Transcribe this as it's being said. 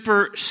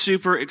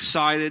Super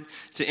excited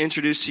to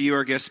introduce to you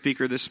our guest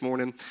speaker this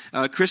morning.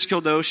 Chris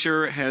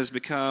Kildosher has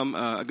become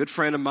a good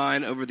friend of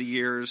mine over the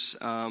years.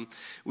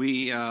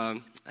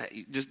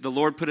 The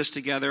Lord put us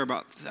together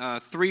about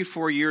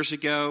 3-4 years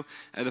ago.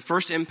 The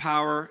first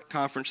Empower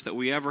conference that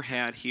we ever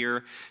had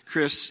here,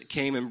 Chris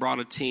came and brought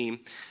a team.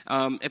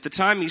 At the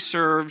time, he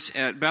served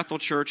at Bethel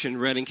Church in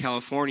Redding,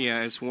 California,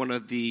 as one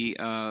of the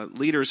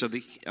leaders of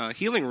the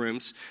healing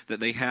rooms that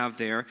they have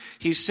there.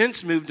 He's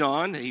since moved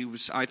on. He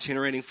was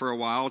itinerating for a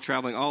while,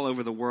 traveling all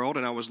over the world,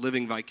 and I was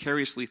living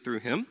vicariously through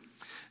him.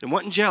 And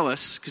wasn't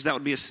jealous, because that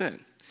would be a sin.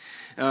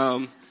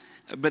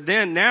 But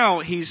then now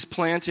he's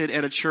planted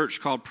at a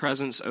church called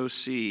Presence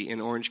OC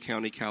in Orange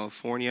County,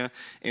 California.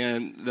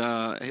 And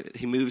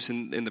he moves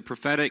in the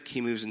prophetic,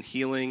 he moves in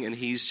healing, and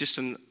he's just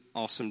an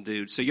awesome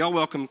dude. So y'all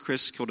welcome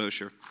Chris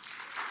Kildosher.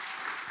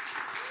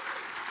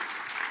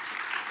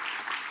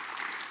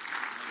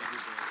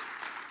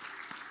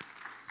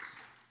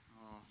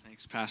 Oh,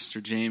 thanks, Pastor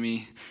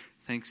Jamie.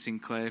 Thanks,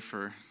 Sinclair,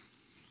 for,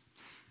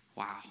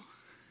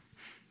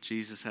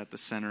 Jesus at the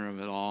center of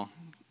it all.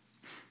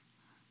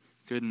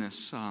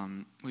 Goodness,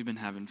 we've been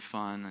having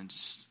fun. I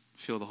just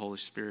feel the Holy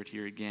Spirit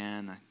here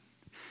again. I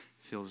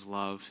feel His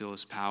love, feel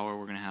His power.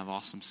 We're going to have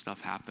awesome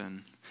stuff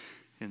happen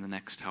in the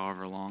next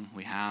however long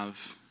we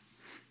have.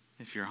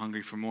 If you're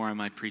hungry for more, I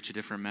might preach a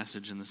different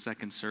message in the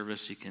second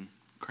service. You can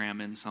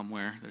cram in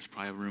somewhere. There's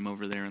probably a room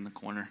over there in the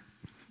corner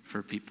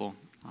for people.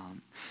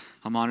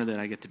 I'm honored that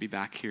I get to be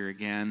back here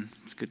again.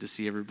 It's good to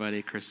see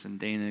everybody. Chris and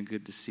Dana,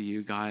 good to see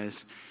you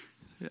guys.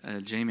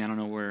 Jamie, I don't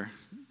know where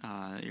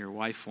your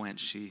wife went.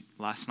 She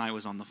last night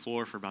was on the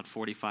floor for about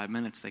 45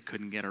 minutes. They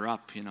couldn't get her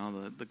up. You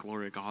know, the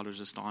glory of God was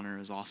just on her. It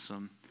was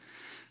awesome.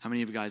 How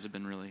many of you guys have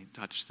been really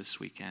touched this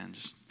weekend?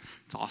 It's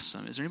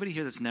awesome. Is there anybody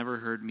here that's never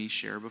heard me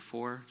share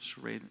before?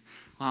 Well,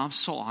 I'm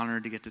so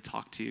honored to get to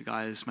talk to you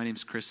guys. My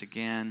name's Chris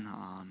again.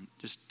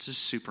 Just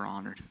super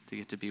honored to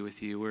get to be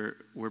with you.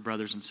 We're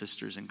brothers and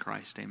sisters in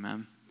Christ.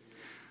 Amen.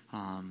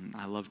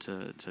 I love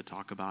to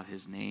talk about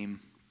His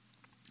name.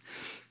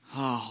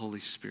 Oh, Holy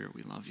Spirit,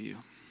 we love you.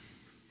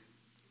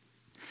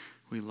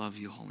 We love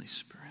you, Holy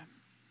Spirit.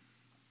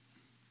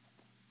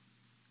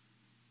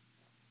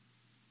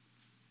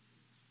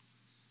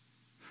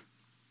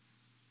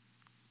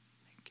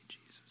 Thank you,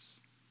 Jesus.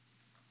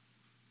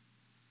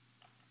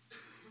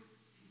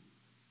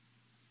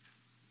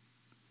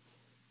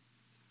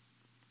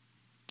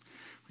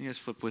 You guys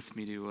flip with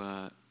me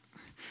to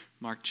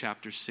Mark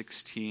chapter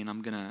 16.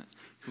 I'm going to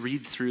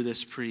read through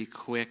this pretty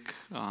quick.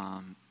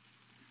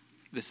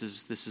 This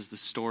is the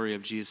story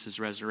of Jesus'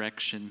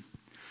 resurrection.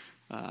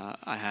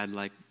 I had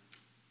like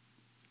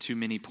too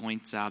many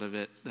points out of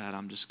it that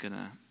I'm just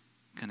gonna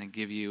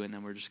give you, and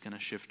then we're just gonna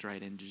shift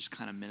right into just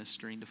kind of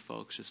ministering to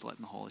folks, just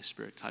letting the Holy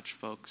Spirit touch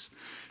folks.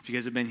 If you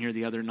guys have been here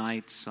the other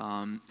nights,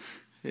 when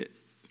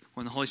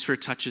the Holy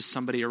Spirit touches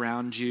somebody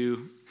around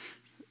you,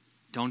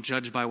 don't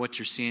judge by what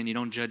you're seeing. You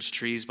don't judge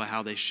trees by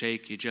how they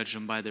shake. You judge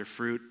them by their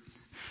fruit.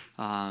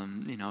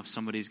 If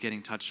somebody's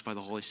getting touched by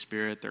the Holy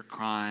Spirit, they're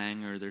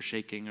crying or they're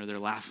shaking or they're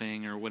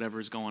laughing or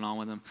whatever's going on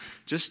with them,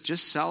 just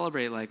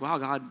celebrate like, wow,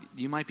 God,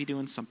 you might be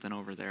doing something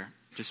over there.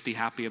 Just be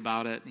happy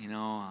about it,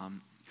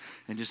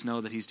 and just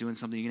know that He's doing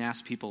something. You can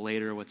ask people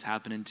later what's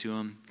happening to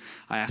them.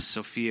 I asked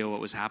Sophia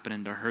what was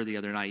happening to her the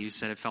other night. You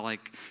said it felt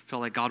like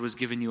God was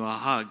giving you a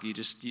hug.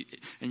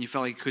 And you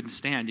felt like you couldn't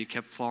stand. You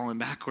kept falling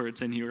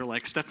backwards, and you were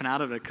like stepping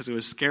out of it because it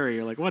was scary.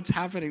 You're like, what's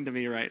happening to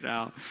me right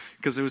now?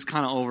 Because it was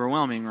kind of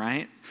overwhelming,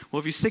 right? Well,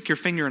 if you stick your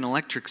finger in an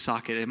electric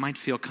socket, it might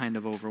feel kind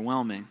of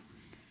overwhelming.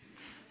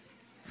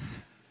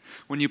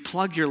 When you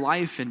plug your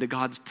life into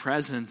God's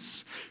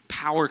presence,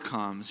 power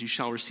comes. You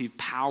shall receive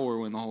power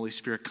when the Holy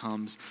Spirit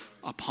comes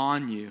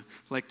upon you.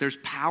 Like there's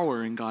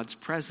power in God's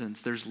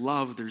presence. There's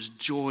love, there's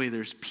joy,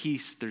 there's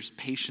peace, there's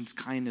patience,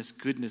 kindness,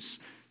 goodness,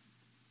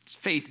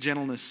 faith,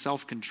 gentleness,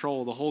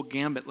 self-control, the whole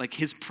gambit. Like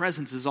His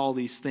presence is all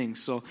these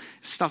things. So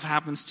if stuff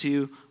happens to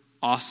you,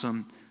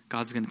 awesome.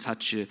 God's going to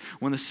touch you.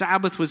 When the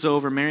Sabbath was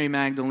over, Mary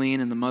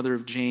Magdalene and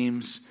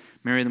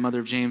Mary, the mother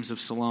of James of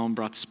Siloam,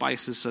 brought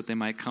spices so that they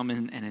might come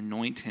in and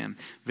anoint Him.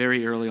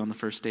 Very early on the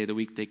first day of the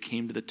week, they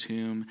came to the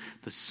tomb.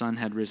 The sun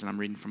had risen. I'm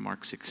reading from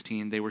Mark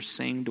 16. They were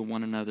saying to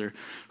one another,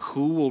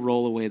 "Who will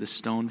roll away the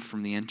stone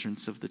from the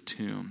entrance of the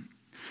tomb?"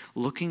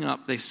 Looking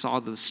up, they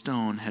saw that the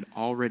stone had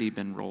already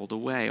been rolled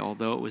away,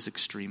 although it was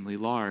extremely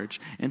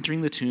large.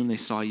 Entering the tomb, they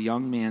saw a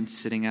young man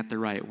sitting at the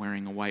right,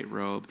 wearing a white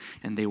robe,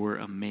 and they were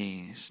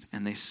amazed.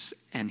 And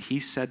He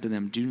said to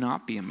them, "Do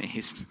not be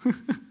amazed."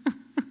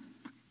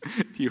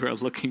 You are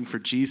looking for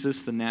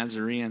Jesus, the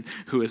Nazarene,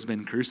 who has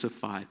been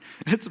crucified.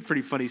 That's a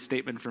pretty funny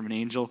statement from an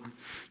angel.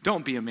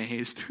 Don't be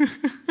amazed.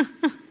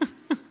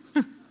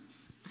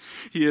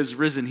 He is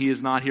risen. He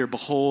is not here.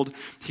 Behold,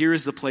 here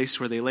is the place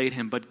where they laid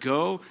Him. But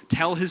go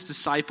tell His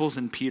disciples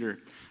and Peter.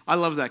 I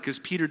love that because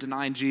Peter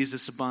denied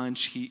Jesus a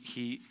bunch.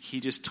 He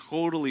just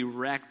totally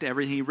wrecked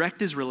everything. He wrecked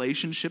his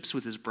relationships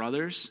with his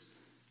brothers.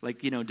 Like,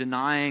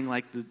 denying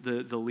like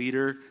the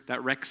leader,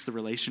 that wrecks the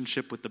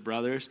relationship with the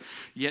brothers.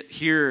 Yet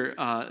here,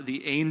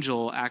 the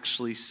angel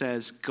actually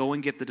says, go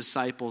and get the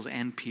disciples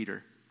and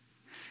Peter.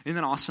 Isn't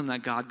that awesome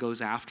that God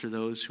goes after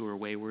those who are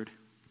wayward?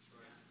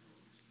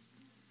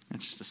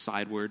 That's just a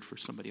side word for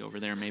somebody over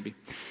there, maybe.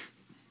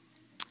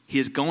 He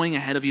is going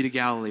ahead of you to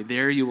Galilee.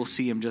 There you will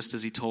see him just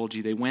as he told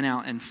you. They went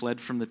out and fled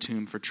from the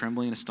tomb, for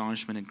trembling and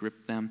astonishment had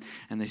gripped them,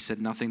 and they said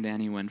nothing to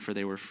anyone, for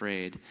they were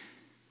afraid.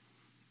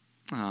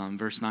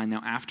 Verse 9,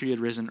 now after he had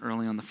risen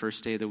early on the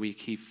first day of the week,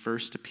 he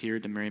first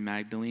appeared to Mary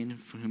Magdalene,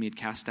 from whom he had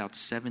cast out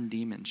 7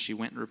 demons. She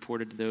went and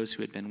reported to those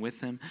who had been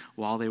with him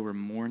while they were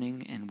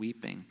mourning and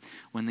weeping.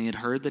 When they had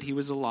heard that he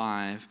was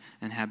alive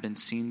and had been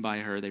seen by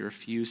her, they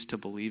refused to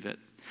believe it.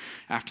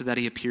 After that,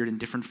 he appeared in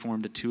different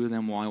form to 2 of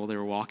them while they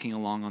were walking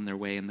along on their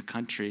way in the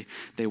country.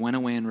 They went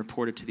away and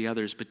reported to the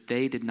others, but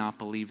they did not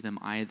believe them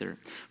either.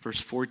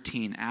 Verse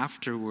 14,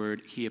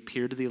 afterward, he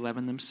appeared to the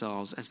 11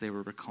 themselves as they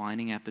were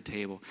reclining at the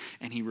table,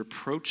 and he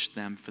reproached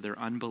them for their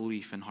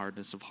unbelief and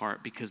hardness of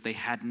heart, because they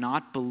had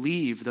not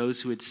believed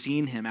those who had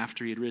seen him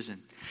after he had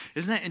risen.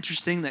 Isn't that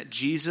interesting that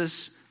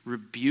Jesus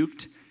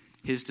rebuked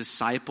his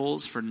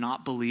disciples for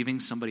not believing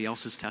somebody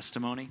else's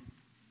testimony?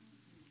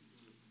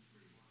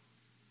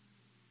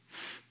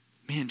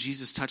 Man,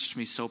 Jesus touched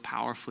me so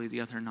powerfully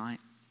the other night.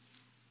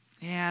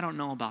 Yeah, I don't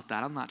know about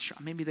that. I'm not sure.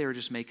 Maybe they were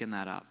just making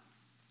that up.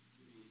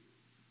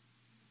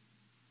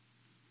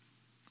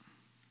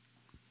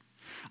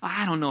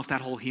 I don't know if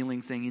that whole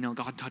healing thing,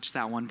 God touched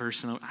that one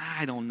person.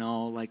 I don't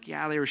know. Like,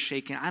 yeah, they were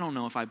shaking. I don't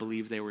know if I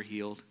believe they were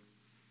healed.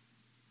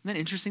 Isn't that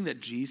interesting that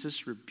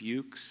Jesus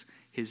rebukes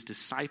his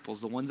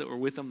disciples, the ones that were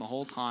with him the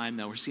whole time,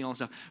 that were seeing all this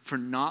stuff, for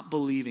not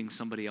believing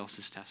somebody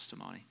else's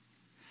testimony?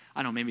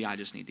 I don't know, maybe I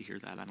just need to hear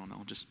that. I don't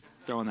know. Just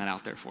throwing that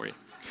out there for you.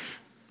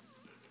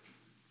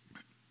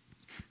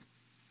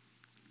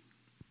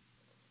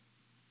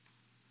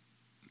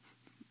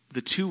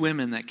 The 2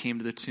 women that came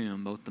to the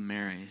tomb, both the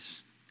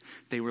Marys,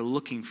 they were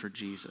looking for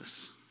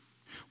Jesus.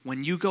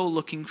 When you go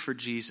looking for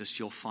Jesus,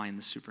 you'll find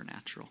the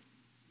supernatural.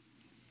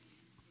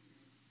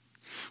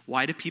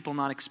 Why do people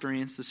not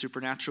experience the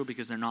supernatural?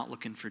 Because they're not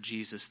looking for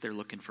Jesus, they're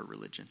looking for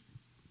religion.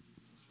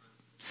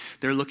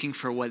 They're looking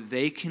for what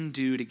they can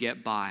do to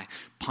get by.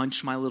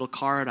 Punch my little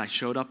card. I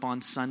showed up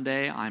on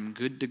Sunday. I'm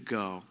good to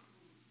go.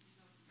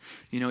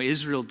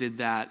 Israel did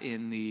that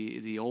in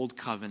the Old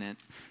Covenant.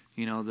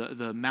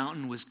 The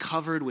mountain was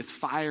covered with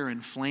fire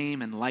and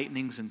flame and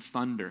lightnings and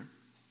thunder.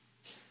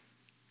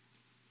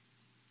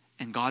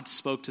 And God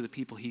spoke to the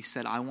people. He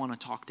said, I want to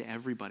talk to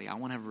everybody. I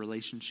want to have a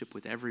relationship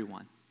with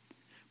everyone.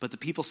 But the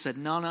people said,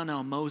 no,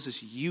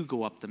 Moses, you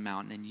go up the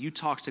mountain and you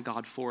talk to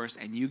God for us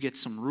and you get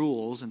some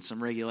rules and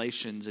some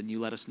regulations and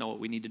you let us know what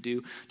we need to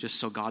do just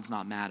so God's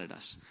not mad at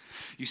us.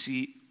 You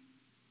see,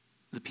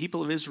 the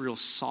people of Israel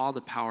saw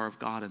the power of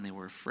God and they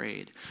were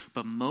afraid.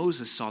 But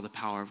Moses saw the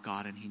power of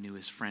God and he knew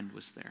his friend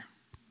was there.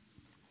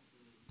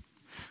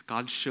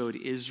 God showed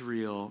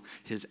Israel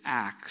his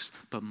acts,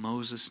 but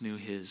Moses knew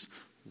his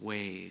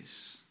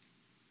ways.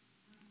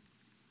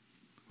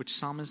 Which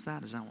psalm is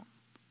that? Is that one?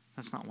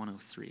 That's not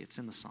 103. It's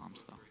in the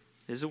Psalms, though.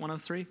 Is it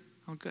 103?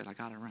 Oh, good. I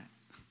got it right.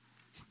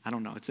 I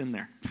don't know. It's in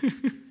there.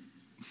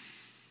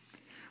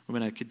 We're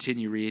going to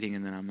continue reading,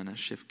 and then I'm going to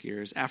shift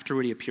gears.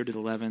 Afterward, he appeared to the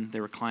 11.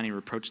 They reclining,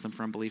 reproached them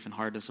for unbelief and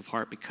hardness of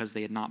heart because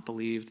they had not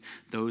believed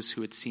those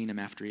who had seen him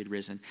after he had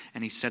risen.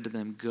 And he said to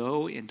them,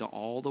 go into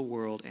all the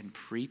world and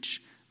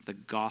preach the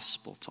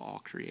gospel to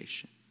all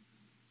creation.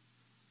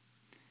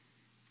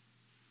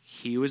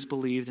 He who has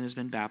believed and has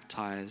been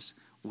baptized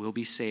will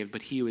be saved,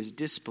 but he who is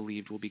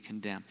disbelieved will be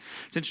condemned.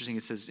 It's interesting,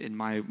 it says in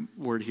my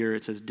word here,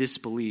 it says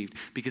disbelieved,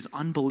 because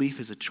unbelief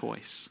is a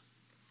choice.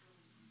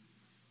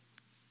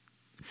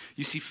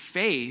 You see,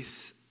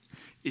 faith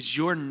is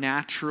your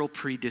natural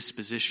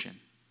predisposition,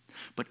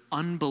 but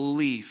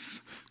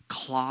unbelief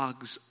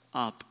clogs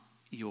up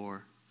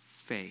your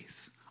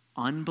faith.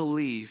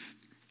 Unbelief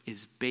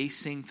is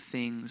basing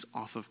things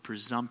off of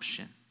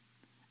presumption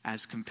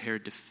as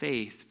compared to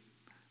faith,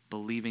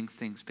 believing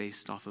things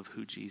based off of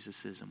who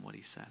Jesus is and what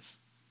he says.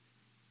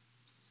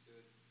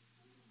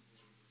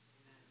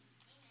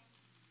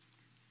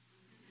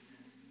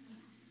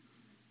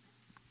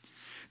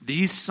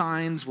 These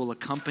signs will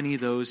accompany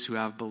those who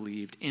have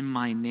believed. In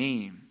my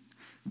name,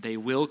 they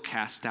will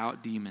cast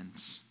out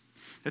demons.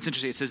 That's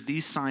interesting. It says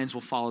these signs will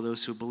follow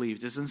those who believe.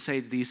 It doesn't say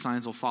these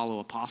signs will follow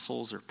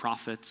apostles or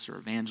prophets or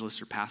evangelists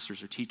or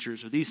pastors or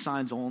teachers, or these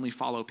signs will only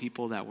follow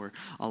people that were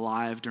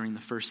alive during the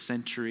first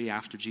century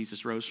after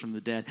Jesus rose from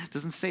the dead. It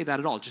doesn't say that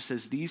at all. It just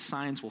says these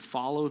signs will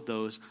follow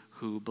those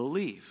who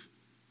believe.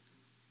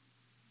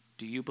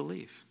 Do you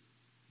believe?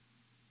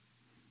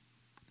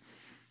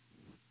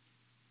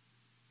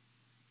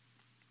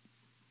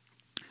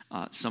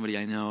 Somebody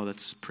I know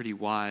that's pretty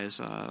wise,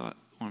 one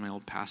of my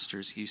old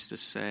pastors, he used to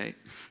say,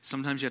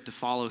 sometimes you have to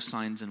follow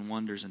signs and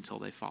wonders until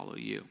they follow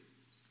you.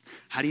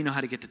 How do you know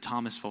how to get to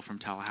Thomasville from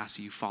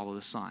Tallahassee? You follow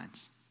the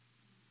signs.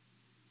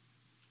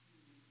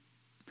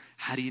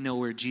 How do you know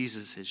where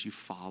Jesus is? You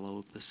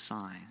follow the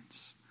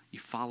signs. You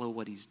follow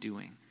what he's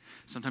doing.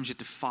 Sometimes you have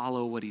to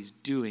follow what he's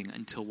doing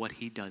until what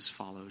he does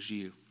follows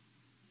you.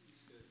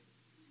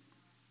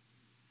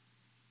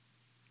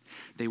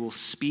 They will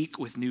speak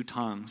with new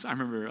tongues. I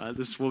remember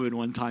this woman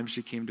one time,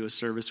 she came to a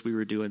service we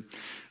were doing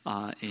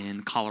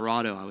in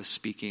Colorado. I was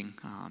speaking,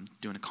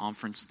 doing a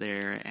conference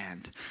there,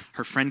 and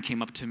her friend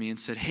came up to me and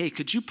said, hey,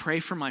 could you pray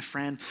for my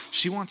friend?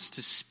 She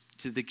wants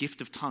to the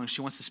gift of tongues.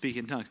 She wants to speak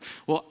in tongues.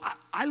 Well,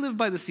 I live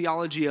by the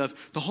theology of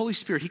the Holy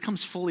Spirit. He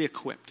comes fully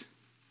equipped.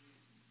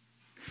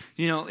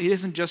 He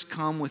doesn't just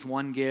come with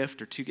one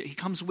gift or two gifts. He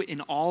comes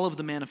in all of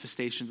the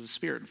manifestations of the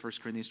Spirit in 1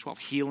 Corinthians 12.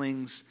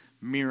 Healings,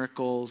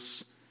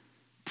 miracles,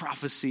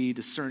 prophecy,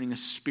 discerning of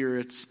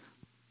spirits,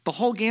 the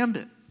whole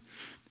gambit.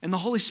 And the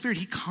Holy Spirit,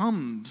 he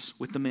comes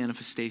with the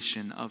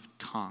manifestation of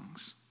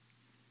tongues.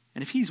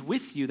 And if he's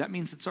with you, that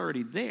means it's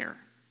already there.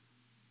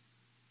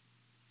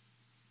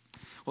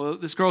 Well,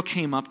 this girl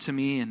came up to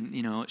me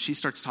and, she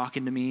starts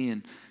talking to me,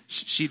 and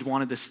she'd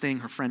wanted this thing.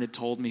 Her friend had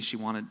told me she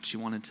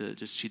wanted to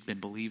just, she'd been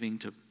believing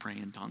to pray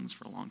in tongues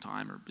for a long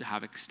time or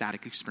have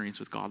ecstatic experience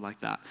with God like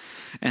that.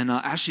 And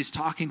as she's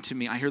talking to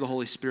me, I hear the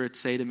Holy Spirit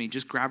say to me,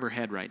 just grab her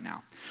head right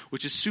now,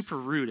 which is super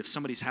rude if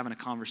somebody's having a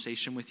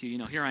conversation with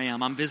you. Here I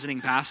am, I'm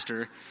visiting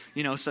pastor,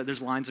 so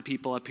there's lines of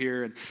people up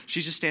here, and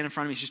she's just standing in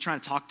front of me. She's trying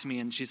to talk to me,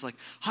 and she's like,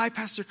 hi,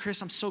 Pastor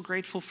Chris, I'm so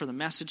grateful for the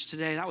message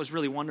today. That was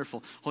really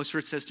wonderful. Holy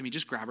Spirit says to me,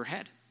 just grab her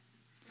head.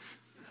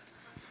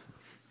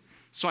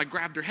 So I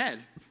grabbed her head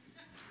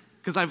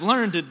because I've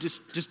learned to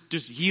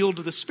just yield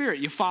to the Spirit.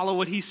 You follow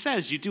what he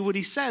says. You do what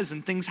he says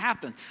and things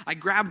happen. I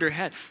grabbed her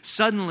head.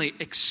 Suddenly,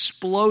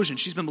 explosion.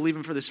 She's been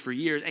believing for this for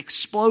years.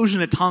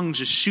 Explosion of tongues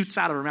just shoots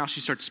out of her mouth.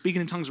 She starts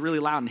speaking in tongues really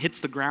loud and hits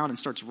the ground and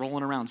starts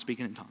rolling around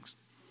speaking in tongues.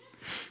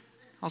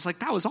 I was like,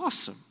 that was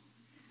awesome.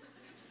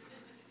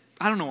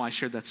 I don't know why I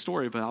shared that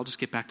story, but I'll just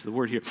get back to the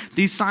word here.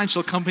 These signs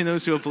shall accompany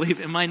those who believe.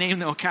 In my name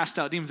they will cast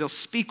out demons. They'll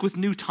speak with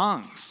new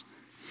tongues.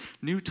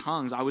 New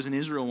tongues. I was in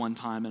Israel one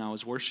time and I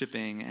was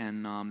worshiping,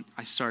 and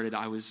I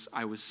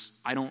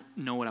don't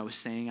know what I was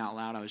saying out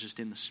loud. I was just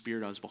in the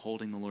Spirit. I was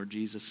beholding the Lord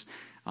Jesus,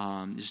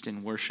 just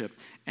in worship.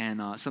 And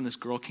this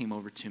girl came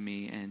over to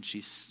me, and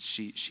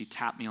she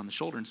tapped me on the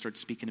shoulder and started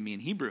speaking to me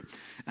in Hebrew.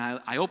 And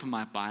I opened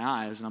my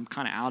eyes, and I'm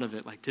kind of out of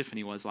it like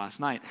Tiffany was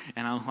last night.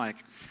 And I'm like,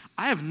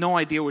 I have no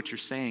idea what you're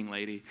saying,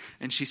 lady.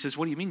 And she says,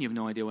 what do you mean you have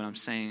no idea what I'm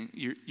saying?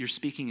 You're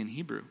speaking in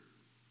Hebrew.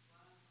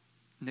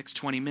 Next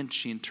 20 minutes,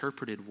 she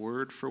interpreted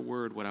word for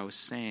word what I was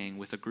saying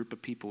with a group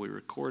of people. We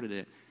recorded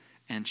it,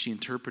 and she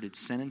interpreted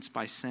sentence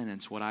by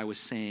sentence what I was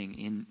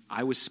saying.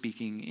 I was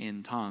speaking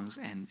in tongues,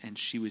 and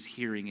she was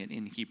hearing it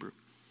in Hebrew.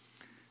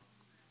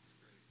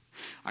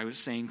 I was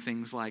saying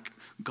things like,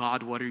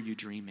 God, what are you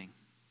dreaming?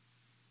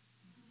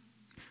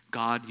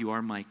 God, you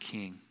are my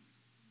King.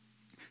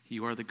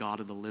 You are the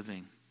God of the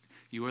living.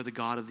 You are the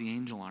God of the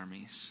angel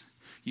armies.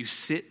 You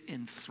sit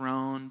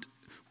enthroned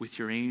with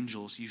your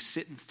angels. You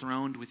sit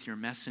enthroned with your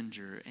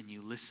messenger, and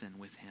you listen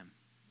with him.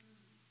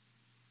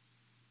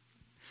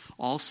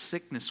 All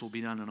sickness will be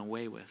done and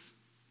away with,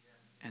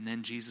 and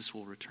then Jesus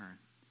will return.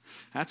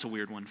 That's a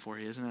weird one for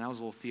you, isn't it? That was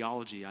a little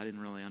theology. I didn't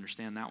really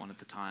understand that one at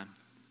the time.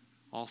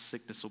 All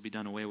sickness will be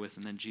done away with,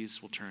 and then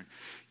Jesus will turn.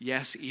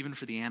 Yes, even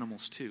for the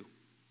animals too.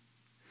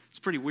 It's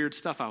pretty weird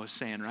stuff I was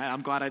saying, right?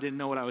 I'm glad I didn't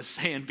know what I was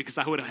saying, because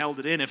I would have held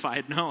it in if I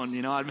had known.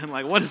 I'd been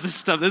like, what is this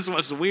stuff? This is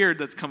what's weird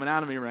that's coming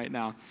out of me right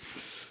now.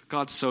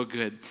 God's so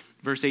good.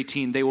 Verse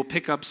 18, they will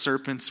pick up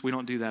serpents. We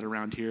don't do that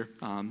around here,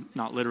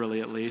 not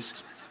literally at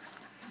least.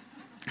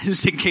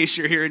 Just in case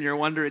you're here and you're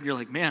wondering, you're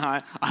like, man,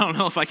 I don't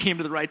know if I came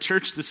to the right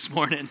church this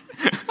morning.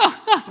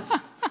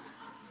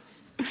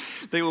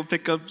 They will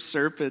pick up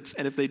serpents,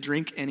 and if they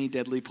drink any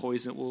deadly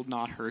poison, it will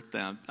not hurt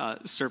them.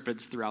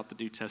 Serpents throughout the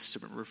New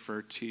Testament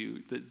refer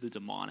to the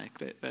demonic.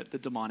 That the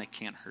demonic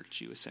can't hurt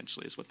you,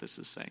 essentially, is what this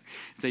is saying.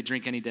 If they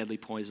drink any deadly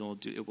poison,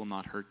 it will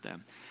not hurt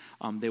them.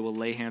 They will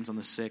lay hands on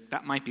the sick.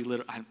 That might be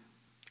literal.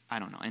 I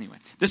don't know. Anyway,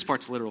 this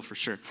part's literal for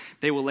sure.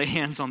 They will lay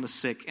hands on the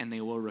sick, and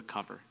they will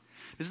recover.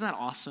 Isn't that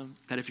awesome?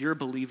 That if you're a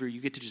believer, you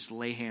get to just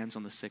lay hands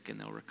on the sick, and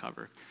they'll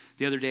recover.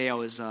 The other day, I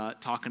was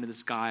talking to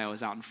this guy. I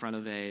was out in front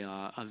of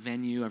a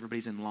venue.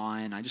 Everybody's in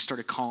line. I just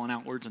started calling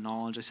out words of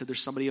knowledge. I said, there's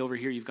somebody over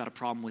here. You've got a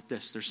problem with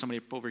this. There's somebody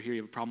over here.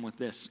 You have a problem with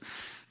this.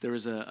 There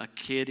was a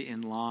kid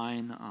in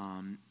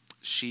line.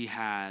 She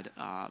had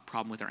a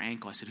problem with her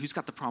ankle. I said, who's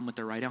got the problem with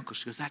their right ankle?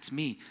 She goes, that's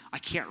me. I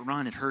can't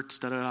run. It hurts.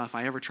 Da, da, da. If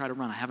I ever try to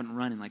run, I haven't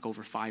run in like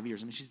over 5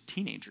 years. I mean, she's a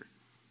teenager.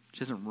 She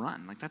doesn't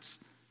run. Like, that's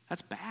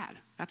bad.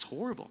 That's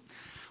horrible.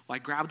 Well, I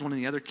grabbed one of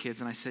the other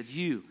kids and I said, have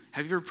you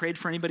ever prayed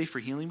for anybody for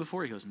healing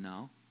before? He goes,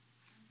 no.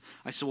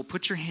 I said, well,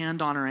 put your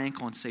hand on her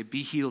ankle and say,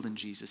 be healed in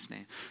Jesus'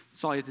 name.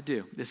 That's all you have to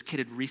do. This kid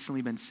had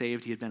recently been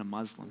saved. He had been a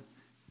Muslim.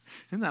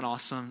 Isn't that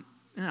awesome?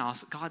 Isn't that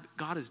awesome?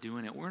 God is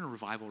doing it. We're in a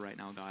revival right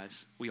now,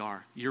 guys. We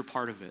are. You're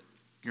part of it.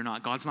 You're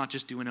not. God's not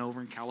just doing it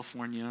over in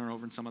California or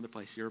over in some other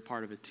place. You're a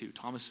part of it too.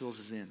 Thomasville's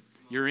is in.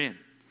 You're in.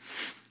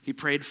 He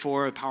prayed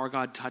for, the power of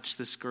God touched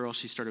this girl.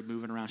 She started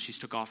moving around. She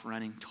took off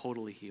running,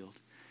 totally healed.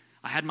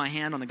 I had my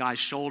hand on a guy's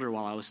shoulder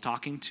while I was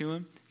talking to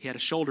him. He had a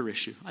shoulder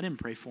issue. I didn't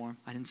pray for him.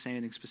 I didn't say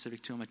anything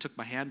specific to him. I took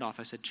my hand off.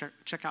 I said,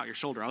 check out your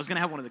shoulder. I was going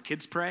to have one of the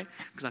kids pray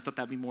because I thought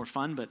that'd be more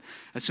fun. But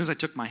as soon as I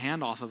took my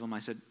hand off of him, I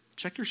said,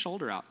 check your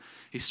shoulder out.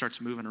 He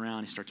starts moving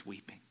around. He starts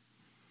weeping.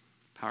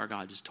 Power of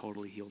God just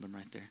totally healed him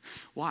right there.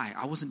 Why?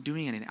 I wasn't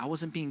doing anything. I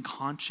wasn't being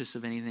conscious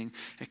of anything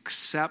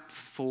except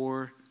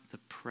for the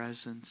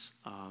presence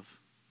of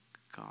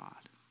God.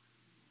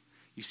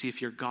 You see,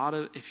 if you're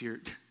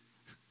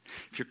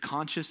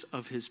conscious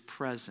of his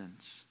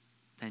presence,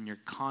 then you're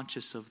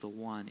conscious of the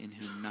one in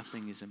whom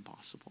nothing is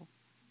impossible.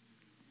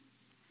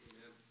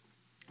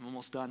 I'm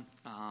almost done.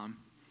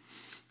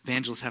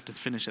 Evangelists have to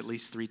finish at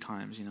least 3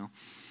 times, you know.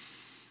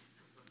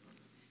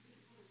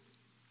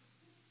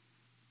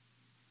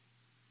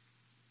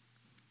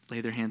 Lay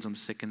their hands on the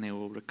sick and they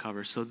will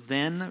recover. So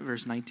then,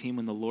 verse 19,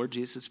 when the Lord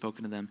Jesus had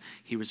spoken to them,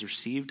 he was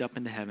received up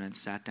into heaven and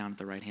sat down at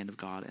the right hand of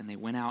God. And they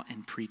went out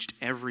and preached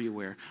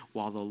everywhere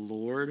while the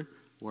Lord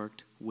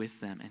worked with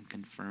them and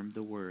confirmed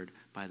the word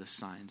by the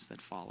signs that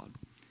followed.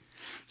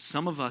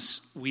 Some of us,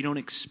 we don't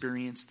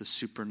experience the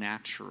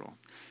supernatural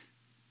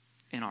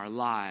in our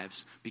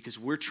lives because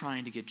we're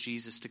trying to get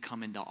Jesus to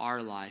come into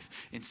our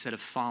life instead of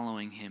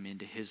following him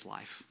into his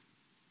life.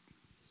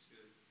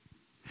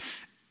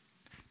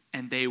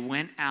 And they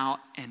went out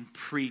and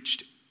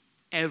preached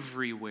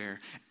everywhere,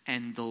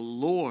 and the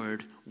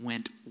Lord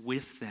went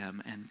with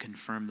them and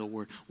confirmed the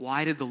word.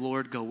 Why did the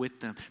Lord go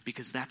with them?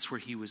 Because that's where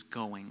he was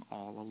going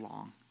all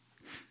along.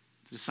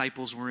 The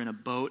disciples were in a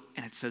boat,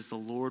 and it says the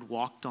Lord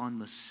walked on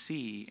the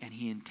sea, and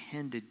he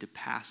intended to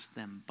pass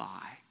them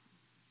by.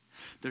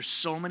 There's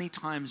so many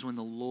times when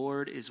the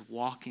Lord is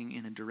walking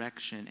in a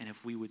direction, and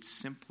if we would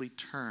simply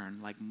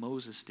turn like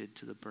Moses did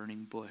to the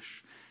burning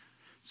bush,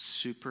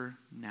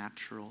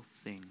 supernatural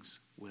things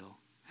will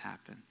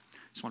happen.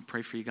 I just want to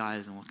pray for you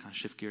guys and we'll kind of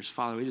shift gears.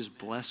 Father, we just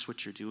bless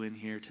what you're doing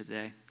here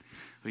today.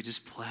 We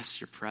just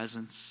bless your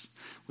presence.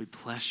 We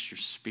bless your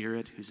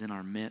spirit who's in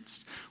our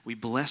midst. We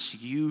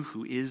bless you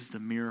who is the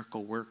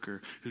miracle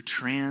worker, who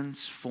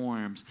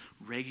transforms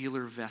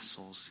regular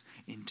vessels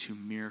into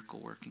miracle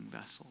working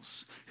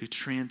vessels, who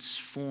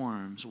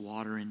transforms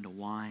water into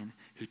wine,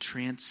 who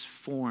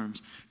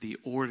transforms the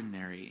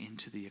ordinary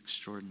into the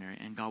extraordinary.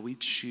 And God, we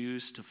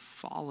choose to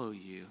follow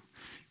you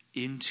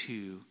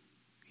into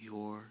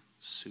your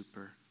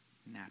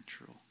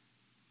supernatural.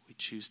 We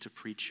choose to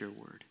preach your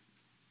word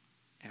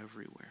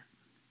everywhere.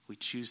 We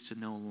choose to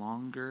no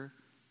longer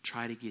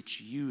try to get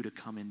you to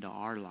come into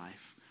our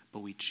life,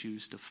 but we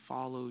choose to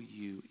follow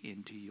you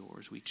into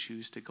yours. We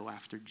choose to go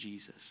after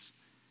Jesus,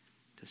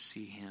 to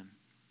see him,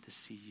 to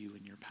see you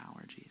in your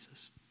power,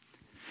 Jesus.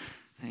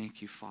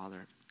 Thank you,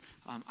 Father.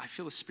 I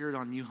feel the Spirit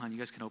on you, hon. You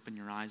guys can open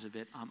your eyes a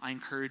bit. I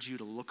encourage you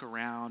to look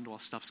around while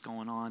stuff's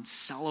going on.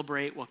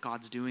 Celebrate what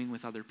God's doing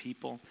with other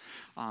people.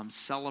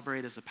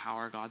 Celebrate as the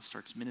power of God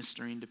starts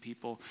ministering to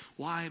people.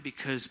 Why?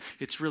 Because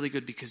it's really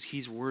good because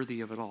he's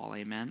worthy of it all.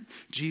 Amen?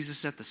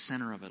 Jesus at the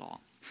center of it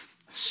all.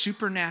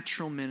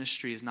 Supernatural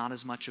ministry is not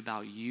as much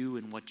about you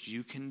and what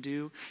you can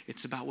do.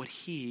 It's about what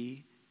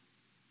he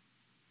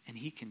and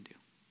he can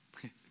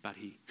do. About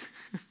he.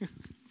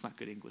 It's not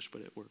good English,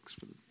 but it works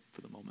for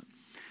the moment.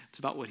 It's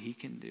about what he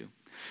can do.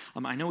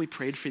 I know we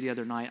prayed for you the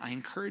other night. I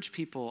encourage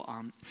people,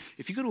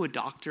 if you go to a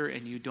doctor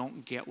and you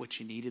don't get what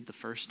you needed the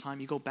first time,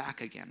 you go back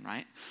again,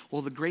 right?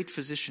 Well, the great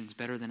physician's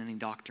better than any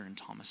doctor in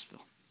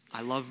Thomasville.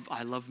 I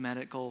love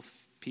medical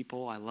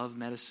people. I love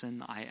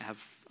medicine. I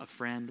have a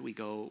friend. We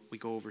go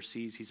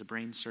overseas. He's a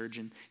brain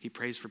surgeon. He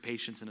prays for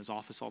patients in his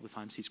office all the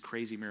time, sees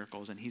crazy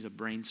miracles, and he's a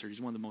brain surgeon.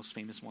 He's one of the most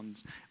famous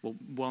ones,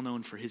 well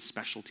known for his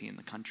specialty in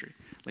the country,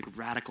 like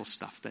radical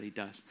stuff that he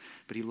does.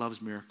 But he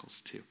loves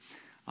miracles too.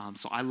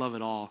 So I love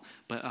it all.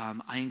 But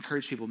I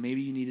encourage people,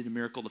 maybe you needed a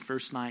miracle the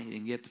first night, you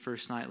didn't get the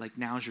first night. Like,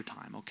 now's your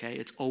time, okay?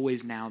 It's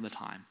always now the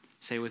time.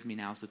 Say with me,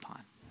 now's the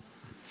time.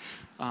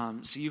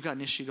 So you've got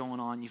an issue going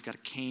on. You've got a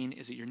cane.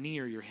 Is it your knee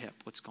or your hip?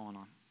 What's going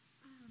on?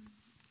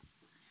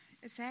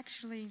 It's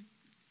actually,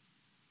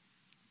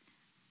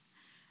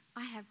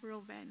 I have real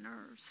bad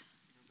nerves.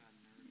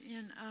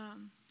 And,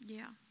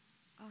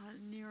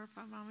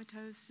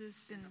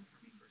 neurofibromatosis. And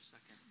For me for a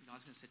second.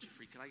 God's going to set you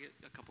free. Could I get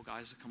a couple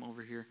guys to come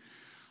over here?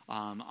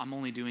 I'm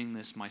only doing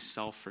this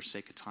myself for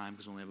sake of time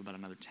because we only have about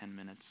another 10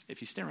 minutes. If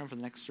you stay around for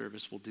the next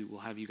service, we'll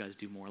have you guys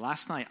do more.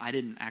 Last night, I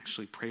didn't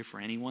actually pray for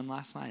anyone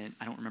last night.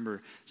 I don't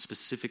remember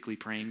specifically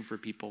praying for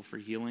people for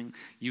healing.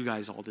 You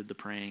guys all did the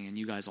praying, and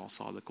you guys all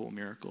saw the cool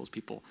miracles.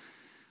 People,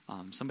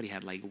 somebody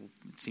had it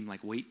seemed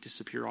like weight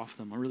disappear off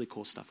them. Really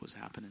cool stuff was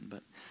happening.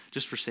 But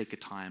just for sake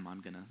of time,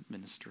 I'm going to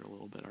minister a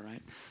little bit, all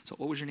right? So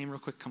what was your name real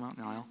quick? Come out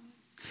in the aisle.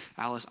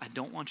 Alice, I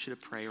don't want you to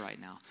pray right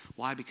now.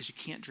 Why? Because you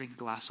can't drink a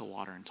glass of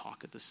water and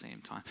talk at the same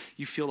time.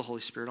 You feel the Holy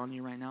Spirit on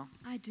you right now?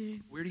 I do.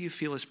 Where do you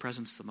feel his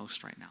presence the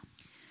most right now?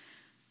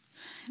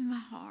 In my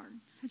heart.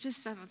 I was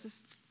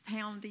just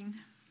pounding.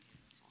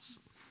 That's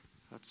awesome.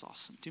 That's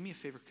awesome. Do me a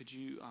favor. Could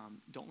you,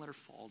 don't let her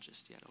fall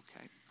just yet,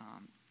 okay?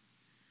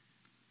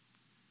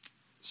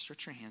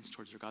 Stretch your hands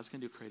towards her. God's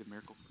going to do a creative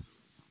miracle for her.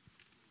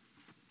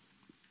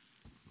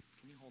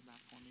 Can you hold that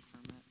for me for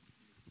a minute?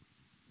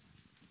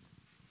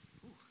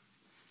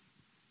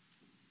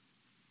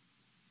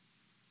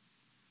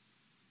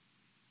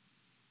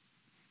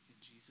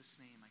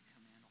 Jesus' name, I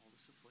command all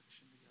this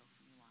affliction to go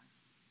from your life.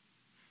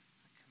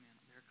 I command,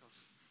 there it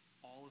goes.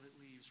 All of it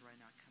leaves right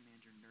now. I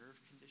command your nerve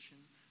condition.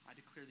 I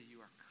declare that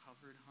you are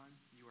covered, hon.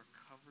 You are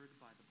covered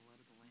by the blood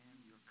of the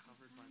Lamb. You are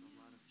covered by the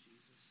blood of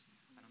Jesus.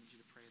 I don't need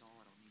you to pray at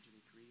all. I don't need you to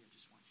agree. I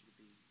just want you to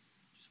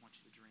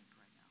drink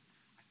right now.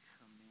 I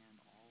command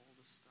all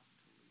the stuff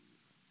to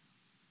leave right now.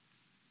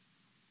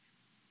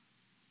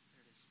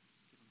 There it is.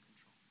 Give him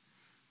control.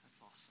 That's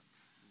awesome.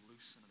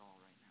 Loosen it all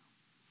right now.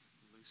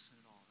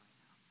 Loosen it all right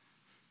now.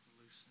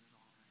 Loosen it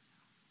all right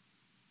now.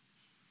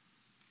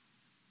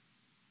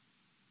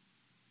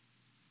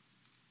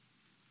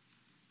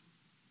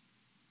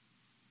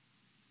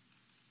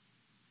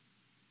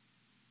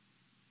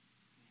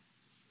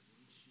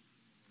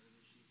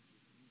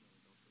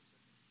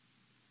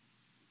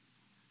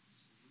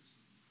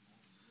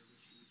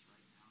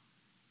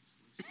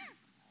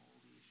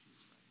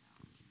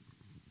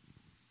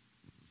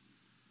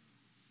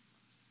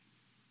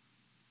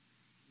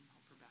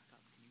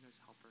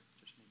 Help her.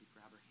 Just maybe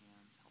grab her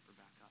hands, help her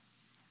back up.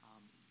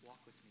 Walk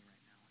with me right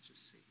now. Let's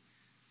just see.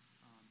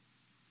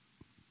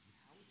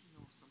 How would you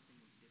know if something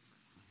was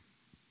different?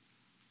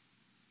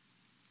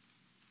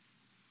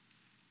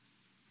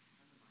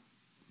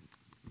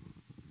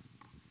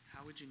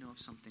 How would you know if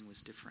something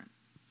was different?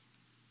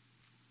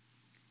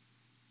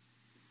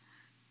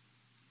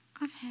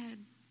 I've had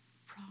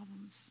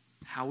problems.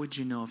 How would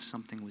you know if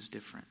something was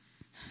different?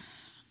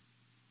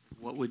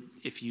 What would,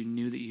 if you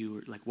knew that you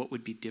were, like, what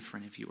would be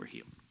different if you were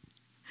healed?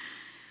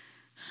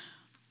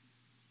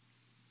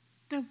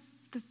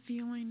 The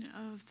feeling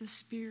of the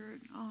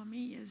Spirit on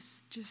me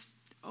is just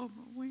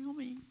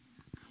overwhelming.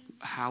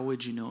 How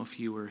would you know if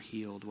you were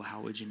healed? Well,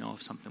 how would you know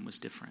if something was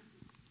different?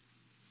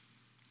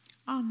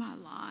 All my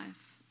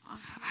life.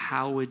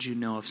 How would you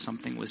know if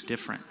something was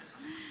different?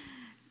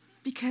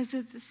 Because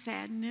of the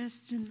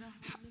sadness and the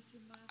hardness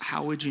in my life.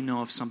 How would you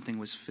know if something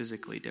was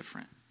physically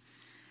different?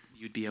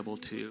 You'd be able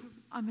to...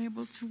 I'm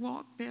able to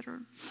walk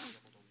better.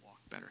 Walk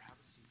better. Have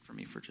a seat for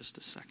me for just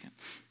a second.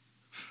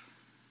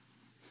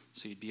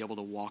 So you'd be able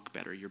to walk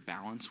better. Your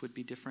balance would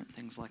be different,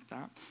 things like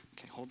that.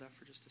 Okay, hold that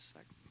for just a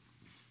sec.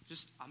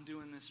 I'm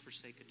doing this for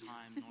sake of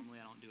time. Normally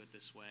I don't do it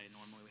this way.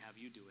 Normally we have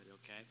you do it,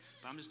 okay?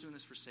 But I'm just doing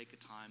this for sake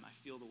of time. I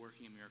feel the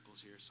working of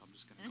miracles here, so I'm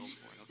just going to go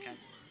for it, okay?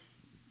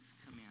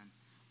 Command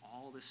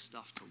all this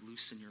stuff to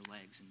loosen your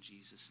legs in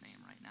Jesus' name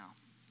right now.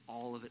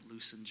 All of it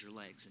loosens your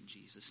legs in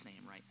Jesus'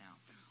 name right now.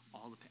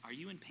 Are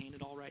you in pain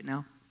at all right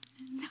now?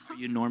 No. Are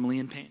you normally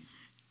in pain?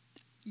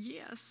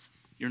 Yes.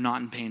 You're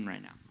not in pain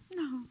right now.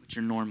 No. But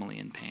you're normally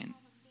in pain.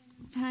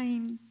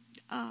 Pain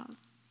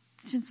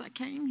since I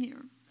came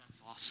here.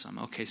 That's awesome.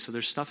 Okay, so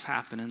there's stuff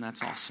happening.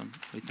 That's awesome.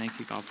 We thank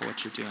you, God, for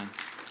what you're doing.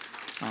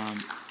 I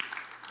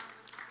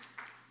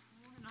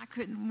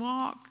couldn't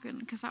walk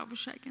because I was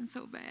shaking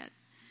so bad.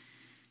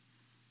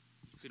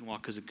 You couldn't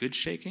walk because of good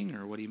shaking,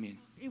 or what do you mean?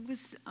 It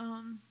was... All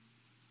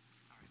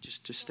right,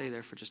 just stay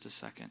there for just a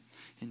second.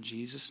 In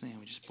Jesus' name,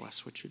 we just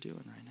bless what you're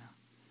doing right now.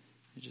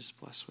 We just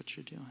bless what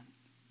you're doing.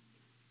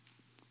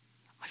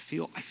 I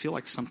feel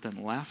like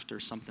something left or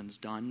something's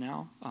done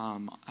now. I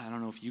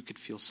don't know if you could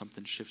feel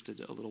something shifted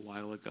a little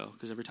while ago,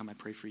 because every time I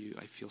pray for you,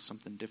 I feel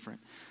something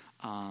different.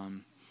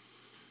 I'm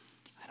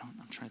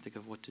trying to think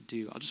of what to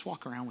do. I'll just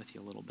walk around with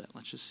you a little bit.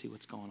 Let's just see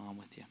what's going on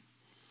with you.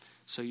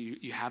 So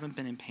you haven't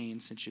been in pain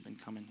since you've been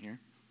coming here?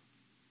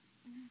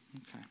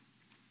 Okay.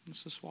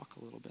 Let's just walk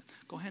a little bit.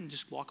 Go ahead and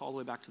just walk all the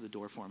way back to the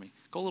door for me.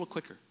 Go a little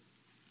quicker.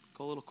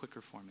 Go a little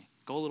quicker for me.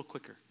 Go a little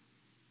quicker.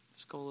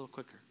 Just go a little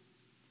quicker.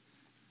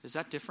 Is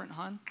that different,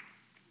 hon?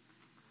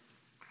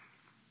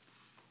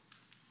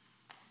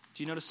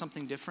 Do you notice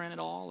something different at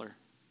all, or?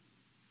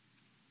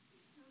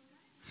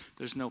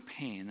 There's no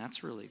pain.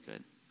 That's really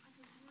good.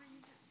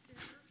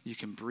 You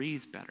can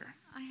breathe better.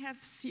 I have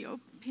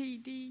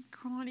COPD,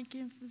 chronic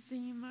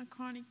emphysema,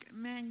 chronic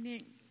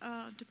magnetic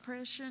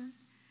depression.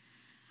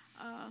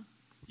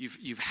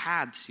 You've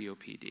had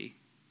COPD.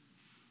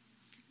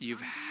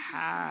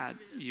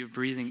 You're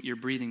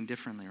breathing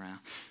differently around.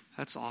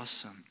 That's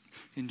awesome.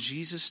 In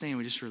Jesus' name,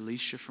 we just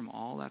release you from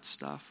all that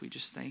stuff. We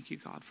just thank you,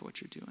 God, for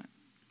what you're doing.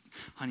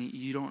 Honey,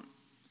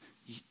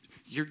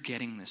 you're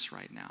getting this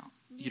right now.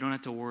 You don't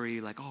have to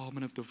worry like, oh, I'm going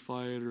to have to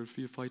fight, or if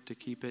you fight to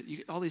keep it.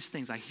 All these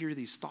things. I hear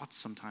these thoughts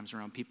sometimes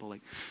around people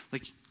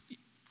like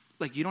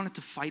you don't have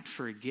to fight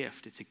for a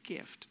gift. It's a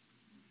gift.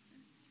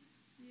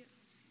 Yes.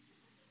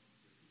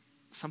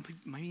 Some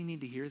people, maybe you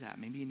need to hear that.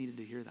 Maybe you needed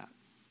to hear that.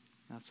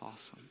 That's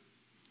awesome.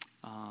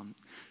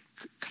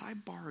 Could I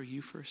borrow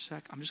you for a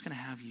sec? I'm just going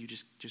to have you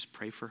just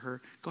pray for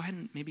her. Go ahead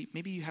and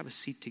maybe you have a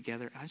seat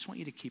together. I just want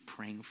you to keep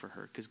praying for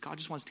her, because God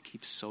just wants to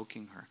keep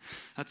soaking her.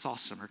 That's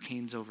awesome. Her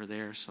cane's over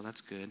there, so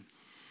that's good.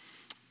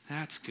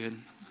 That's good.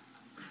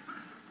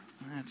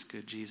 That's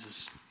good,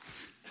 Jesus.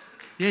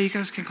 Yeah, you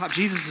guys can clap.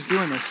 Jesus is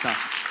doing this stuff.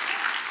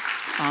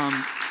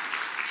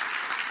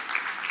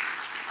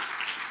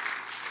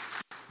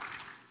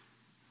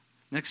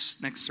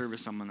 Next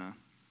service, I'm going to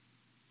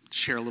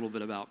share a little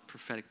bit about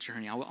prophetic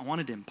journey. I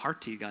wanted to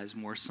impart to you guys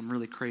some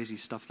really crazy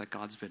stuff that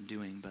God's been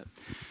doing, but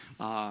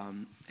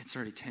it's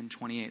already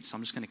 10:28, so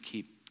I'm just going to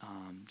keep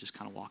just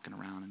kind of walking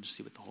around and just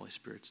see what the Holy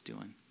Spirit's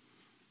doing,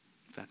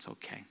 if that's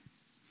okay.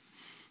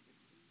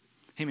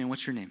 Hey, man,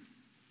 what's your name?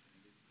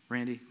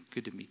 Randy?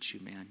 Good to meet you,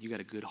 man. You got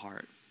a good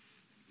heart.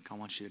 I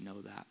want you to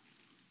know that.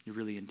 You're a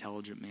really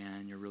intelligent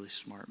man. You're a really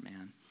smart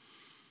man.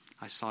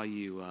 I saw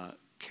you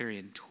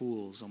carrying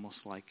tools,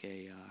 almost like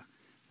a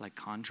like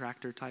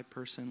contractor type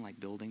person, like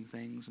building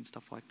things and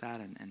stuff like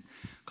that. And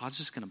God's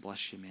just going to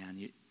bless you, man.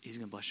 He's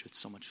going to bless you with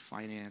so much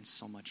finance,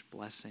 so much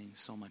blessing,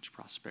 so much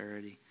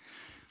prosperity.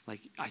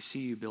 Like, I see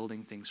you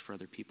building things for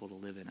other people to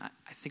live in. I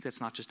think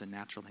that's not just a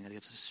natural thing. I think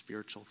it's a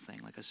spiritual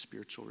thing, like a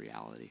spiritual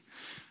reality.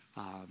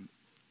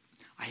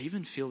 I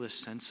even feel this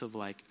sense of,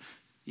 like,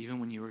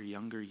 even when you were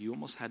younger, you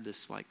almost had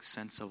this like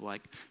sense of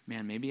like,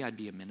 man, maybe I'd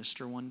be a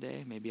minister one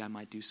day. Maybe I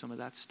might do some of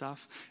that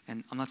stuff.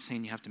 And I'm not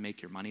saying you have to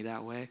make your money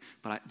that way,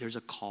 but there's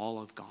a call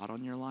of God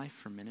on your life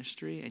for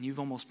ministry. And you've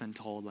almost been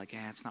told like,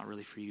 it's not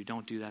really for you.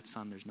 Don't do that,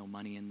 son. There's no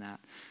money in that,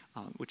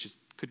 which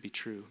could be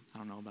true. I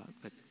don't know about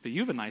that. But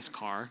you have a nice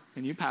car,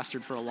 and you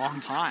pastored for a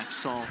long time.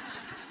 So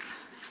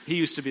he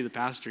used to be the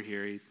pastor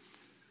here.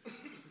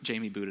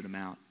 Jamie booted him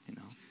out, you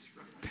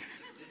know.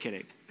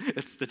 Kidding.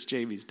 That's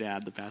Jamie's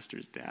dad, the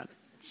pastor's dad.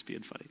 Just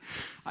being funny.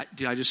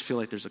 I just feel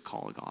like there's a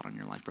call of God on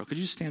your life, bro. Could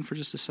you just stand for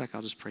just a sec?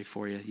 I'll just pray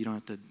for you. You don't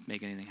have to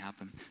make anything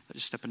happen.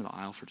 Just step into the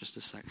aisle for just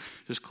a sec.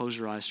 Just close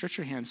your eyes. Stretch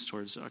your hands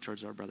towards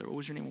our brother. What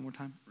was your name one more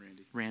time?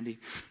 Randy.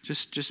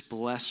 Just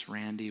bless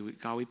Randy.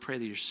 God, we pray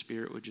that your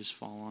spirit would just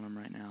fall on him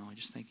right now. I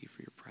just thank you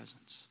for your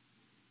presence.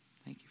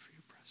 Thank you for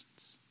your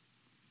presence.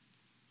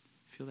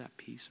 Feel that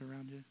peace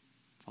around you?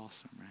 It's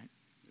awesome, right?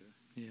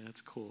 Yeah,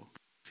 that's cool.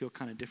 Feel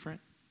kind of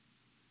different?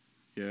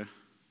 Yeah.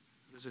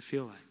 What does it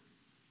feel like?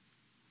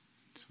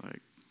 It's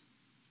like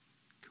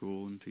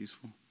cool and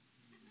peaceful.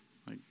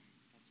 Like,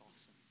 that's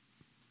awesome.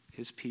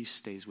 His peace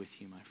stays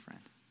with you, my friend.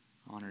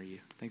 Honor you.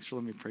 Thanks for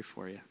letting me pray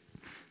for you.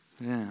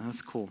 Yeah,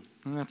 that's cool.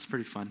 And that's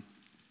pretty fun.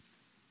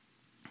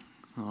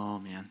 Oh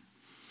man.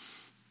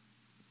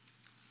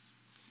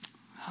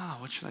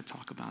 What should I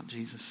talk about,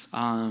 Jesus?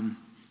 I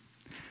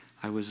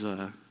was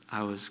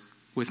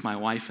with my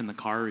wife in the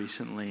car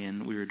recently,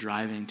 and we were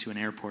driving to an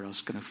airport. I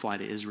was going to fly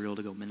to Israel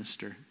to go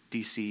minister,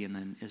 D.C. and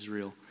then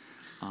Israel.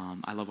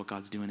 I love what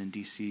God's doing in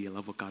D.C. I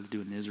love what God's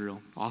doing in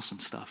Israel. Awesome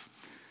stuff.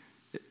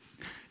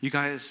 You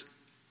guys,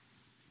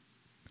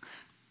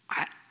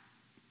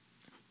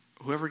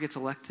 whoever gets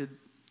elected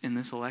in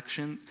this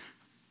election,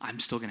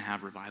 I'm still going to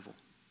have revival.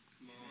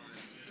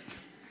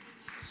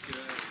 That's good.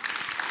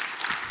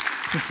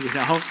 You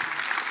know?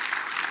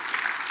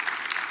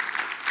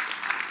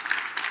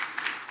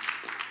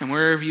 And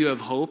wherever you have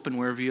hope and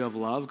wherever you have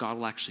love, God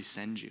will actually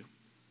send you.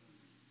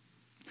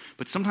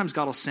 But sometimes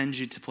God will send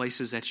you to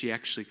places that you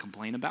actually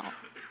complain about.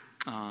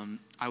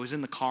 I was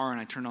in the car and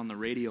I turned on the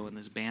radio, and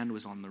this band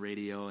was on the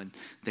radio, and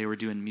they were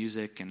doing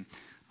music. And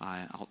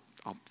I'll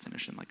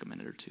finish in like a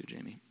minute or two,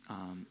 Jamie.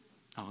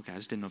 Okay. I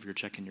just didn't know if you were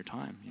checking your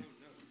time.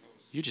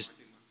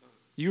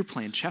 You were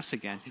playing chess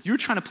again. You were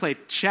trying to play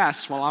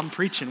chess while I'm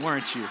preaching,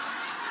 weren't you?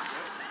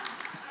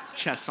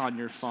 Chess on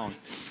your phone.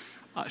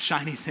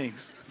 Shiny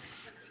things.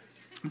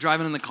 I'm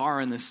driving in the car,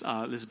 and this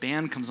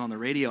band comes on the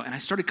radio, and I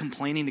started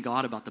complaining to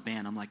God about the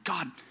band. I'm like,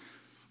 God,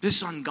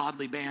 this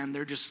ungodly band,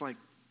 they're just like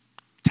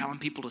telling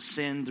people to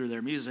sin through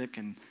their music,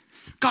 and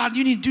God,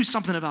 you need to do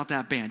something about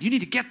that band. You need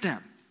to get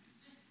them.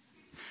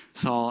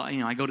 So,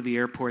 I go to the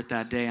airport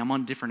that day. I'm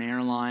on a different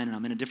airline, and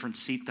I'm in a different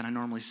seat than I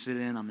normally sit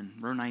in. I'm in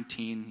row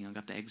 19,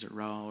 got the exit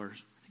row,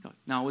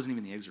 no, it wasn't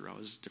even the exit row. It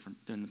was different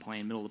in the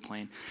plane, middle of the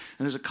plane. And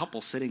there's a couple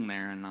sitting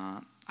there, and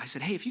I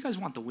said, hey, if you guys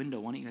want the window,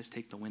 why don't you guys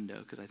take the window?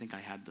 Because I think I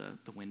had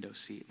the window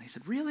seat. And they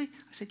said, really?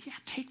 I said, yeah,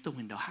 take the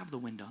window, have the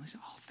window. And they said,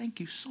 oh, thank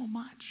you so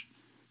much.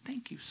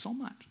 Thank you so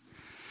much.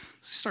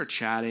 So we start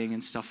chatting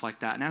and stuff like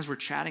that. And as we're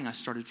chatting, I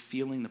started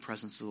feeling the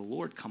presence of the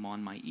Lord come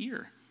on my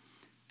ear.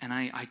 And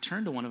I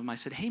turned to one of them. I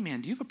said, hey,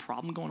 man, do you have a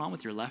problem going on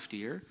with your left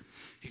ear?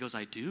 He goes,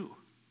 I do.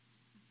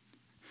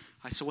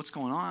 I said, what's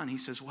going on? He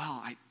says,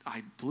 well,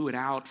 I blew it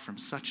out from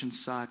such and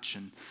such,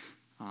 and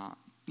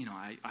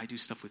I do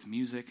stuff with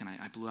music, and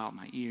I blew out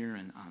my ear.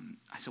 And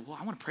I said, well,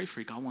 I want to pray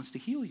for you. God wants to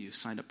heal you.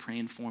 So I ended up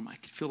praying for him. I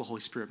could feel the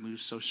Holy Spirit move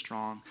so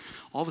strong.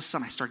 All of a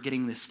sudden, I start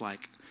getting this,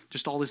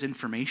 just all this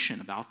information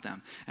about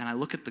them. And I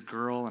look at the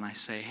girl, and I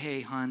say,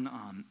 hey,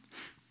 hon,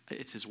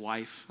 it's his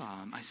wife.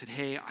 I said,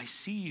 hey, I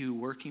see you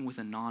working with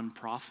a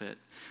nonprofit.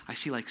 I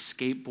see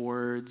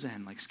skateboards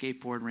and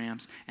skateboard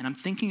ramps. And I'm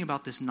thinking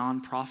about this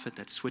nonprofit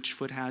that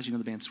Switchfoot has, the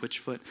band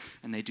Switchfoot,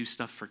 and they do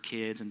stuff for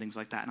kids and things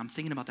like that. And I'm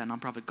thinking about that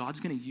nonprofit. God's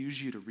going to use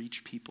you to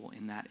reach people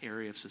in that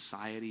area of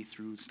society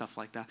through stuff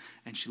like that.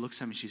 And she looks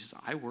at me and she says,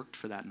 I worked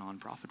for that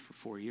nonprofit for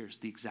 4 years,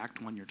 the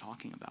exact one you're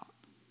talking about.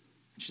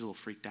 And she's a little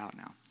freaked out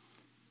now,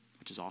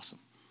 which is awesome.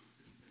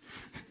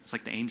 It's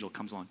like the angel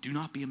comes along. Do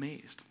not be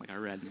amazed, like I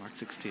read in Mark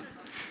 16.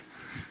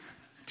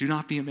 Do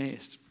not be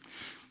amazed.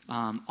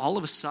 All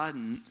of a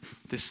sudden,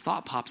 this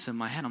thought pops in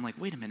my head. I'm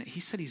like, wait a minute. He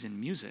said he's in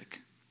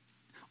music.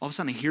 All of a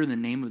sudden I hear the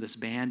name of this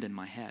band in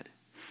my head.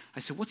 I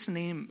said, what's the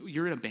name?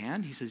 You're in a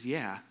band? He says,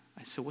 yeah.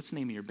 I said, what's the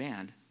name of your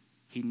band?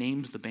 He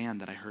names the band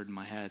that I heard in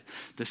my head.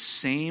 The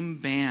same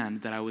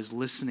band that I was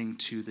listening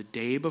to the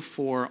day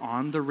before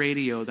on the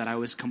radio that I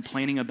was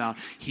complaining about.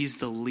 He's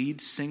the lead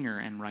singer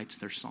and writes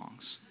their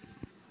songs.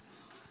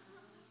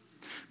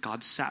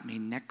 God sat me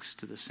next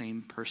to the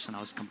same person I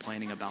was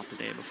complaining about the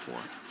day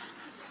before.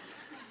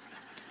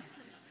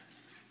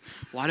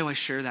 Why do I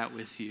share that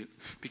with you?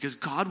 Because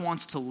God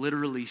wants to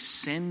literally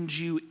send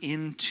you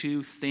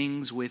into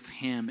things with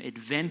him,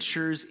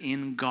 adventures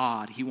in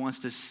God. He wants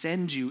to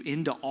send you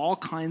into all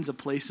kinds of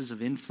places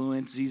of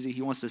influence. Zizi,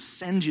 he wants to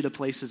send you to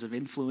places of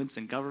influence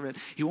in government.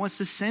 He wants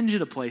to send you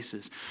to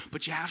places.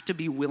 But you have to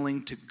be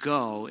willing to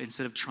go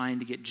instead of trying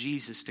to get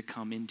Jesus to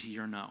come into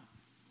your no.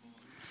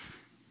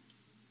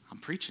 I'm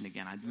preaching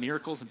again.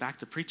 Miracles and back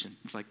to preaching.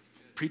 It's like,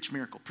 preach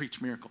miracle,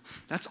 preach miracle.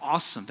 That's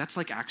awesome. That's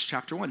like Acts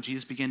chapter 1.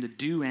 Jesus began to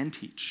do and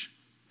teach.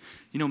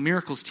 You know,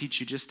 miracles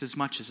teach you just as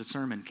much as a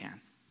sermon can.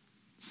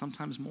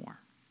 Sometimes more.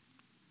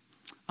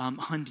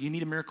 Hun, do you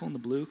need a miracle in the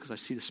blue? Because I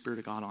see the Spirit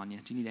of God on you.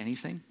 Do you need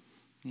anything?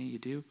 Yeah, you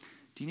do.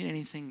 Do you need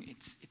anything?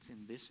 It's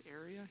in this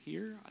area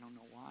here. I don't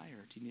know why.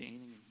 Or do you need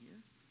anything in here?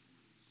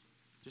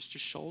 Just your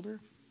shoulder?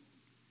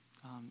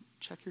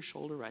 Check your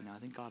shoulder right now. I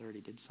think God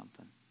already did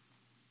something.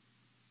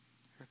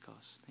 There it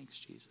goes. Thanks,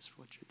 Jesus,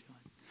 for what you're doing.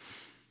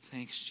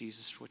 Thanks,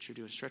 Jesus, for what you're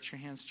doing. Stretch your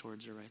hands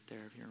towards her right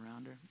there if you're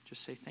around her.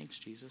 Just say, thanks,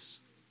 Jesus.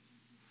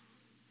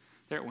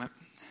 There it went.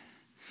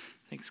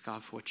 Thanks,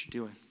 God, for what you're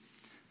doing.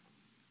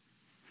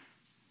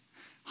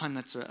 Hun,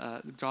 that's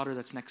the daughter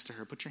that's next to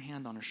her. Put your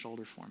hand on her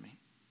shoulder for me.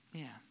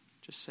 Yeah,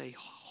 just say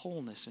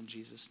wholeness in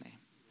Jesus' name.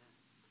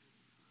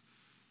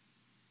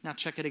 Now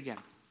check it again.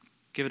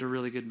 Give it a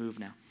really good move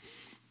now.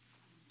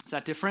 Is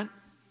that different?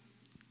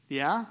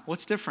 Yeah?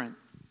 What's different?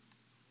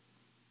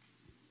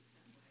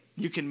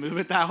 You can move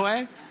it that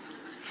way?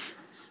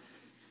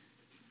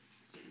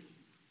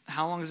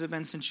 How long has it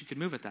been since you could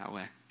move it that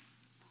way?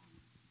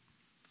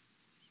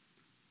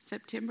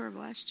 September of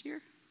last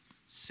year.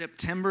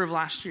 September of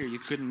last year, you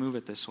couldn't move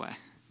it this way.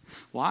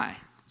 Why?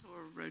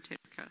 Or rotator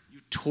cuff.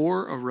 You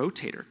tore a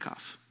rotator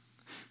cuff.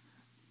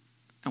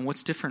 And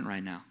what's different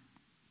right now?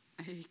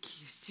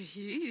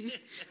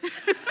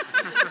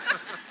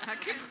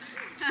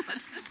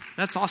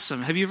 That's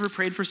awesome. Have you ever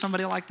prayed for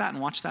somebody like that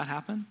and watched that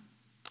happen?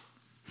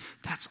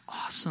 That's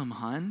awesome,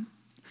 hun.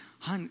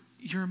 Hun,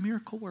 you're a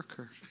miracle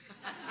worker.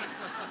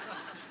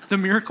 The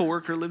miracle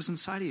worker lives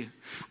inside of you.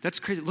 That's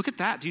crazy. Look at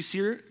that. Do you see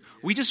her?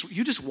 You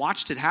just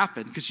watched it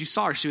happen because you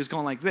saw her. She was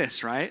going like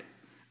this, right?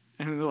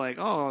 And they're like,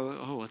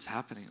 oh, what's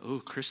happening? Oh,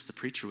 Chris, the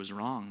preacher was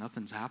wrong.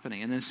 Nothing's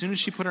happening. And then as soon as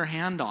she put her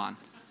hand on,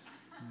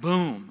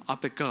 boom,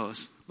 up it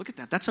goes. Look at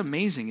that. That's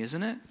amazing,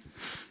 isn't it?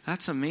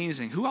 That's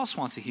amazing. Who else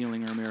wants a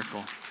healing or a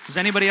miracle? Does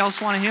anybody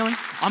else want a healing?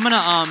 I'm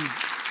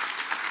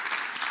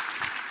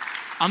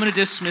gonna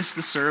dismiss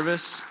the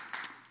service.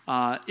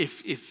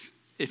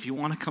 If you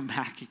want to come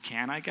back, you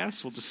can, I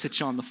guess. We'll just sit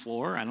you on the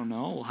floor. I don't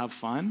know. We'll have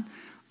fun.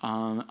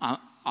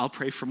 I'll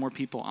pray for more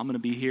people. I'm going to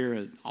be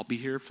here. I'll be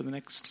here for the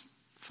next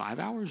 5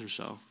 hours or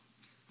so.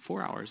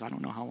 4 hours. I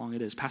don't know how long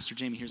it is. Pastor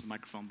Jamie, here's the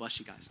microphone. Bless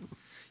you guys.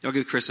 Y'all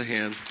give Chris a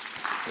hand.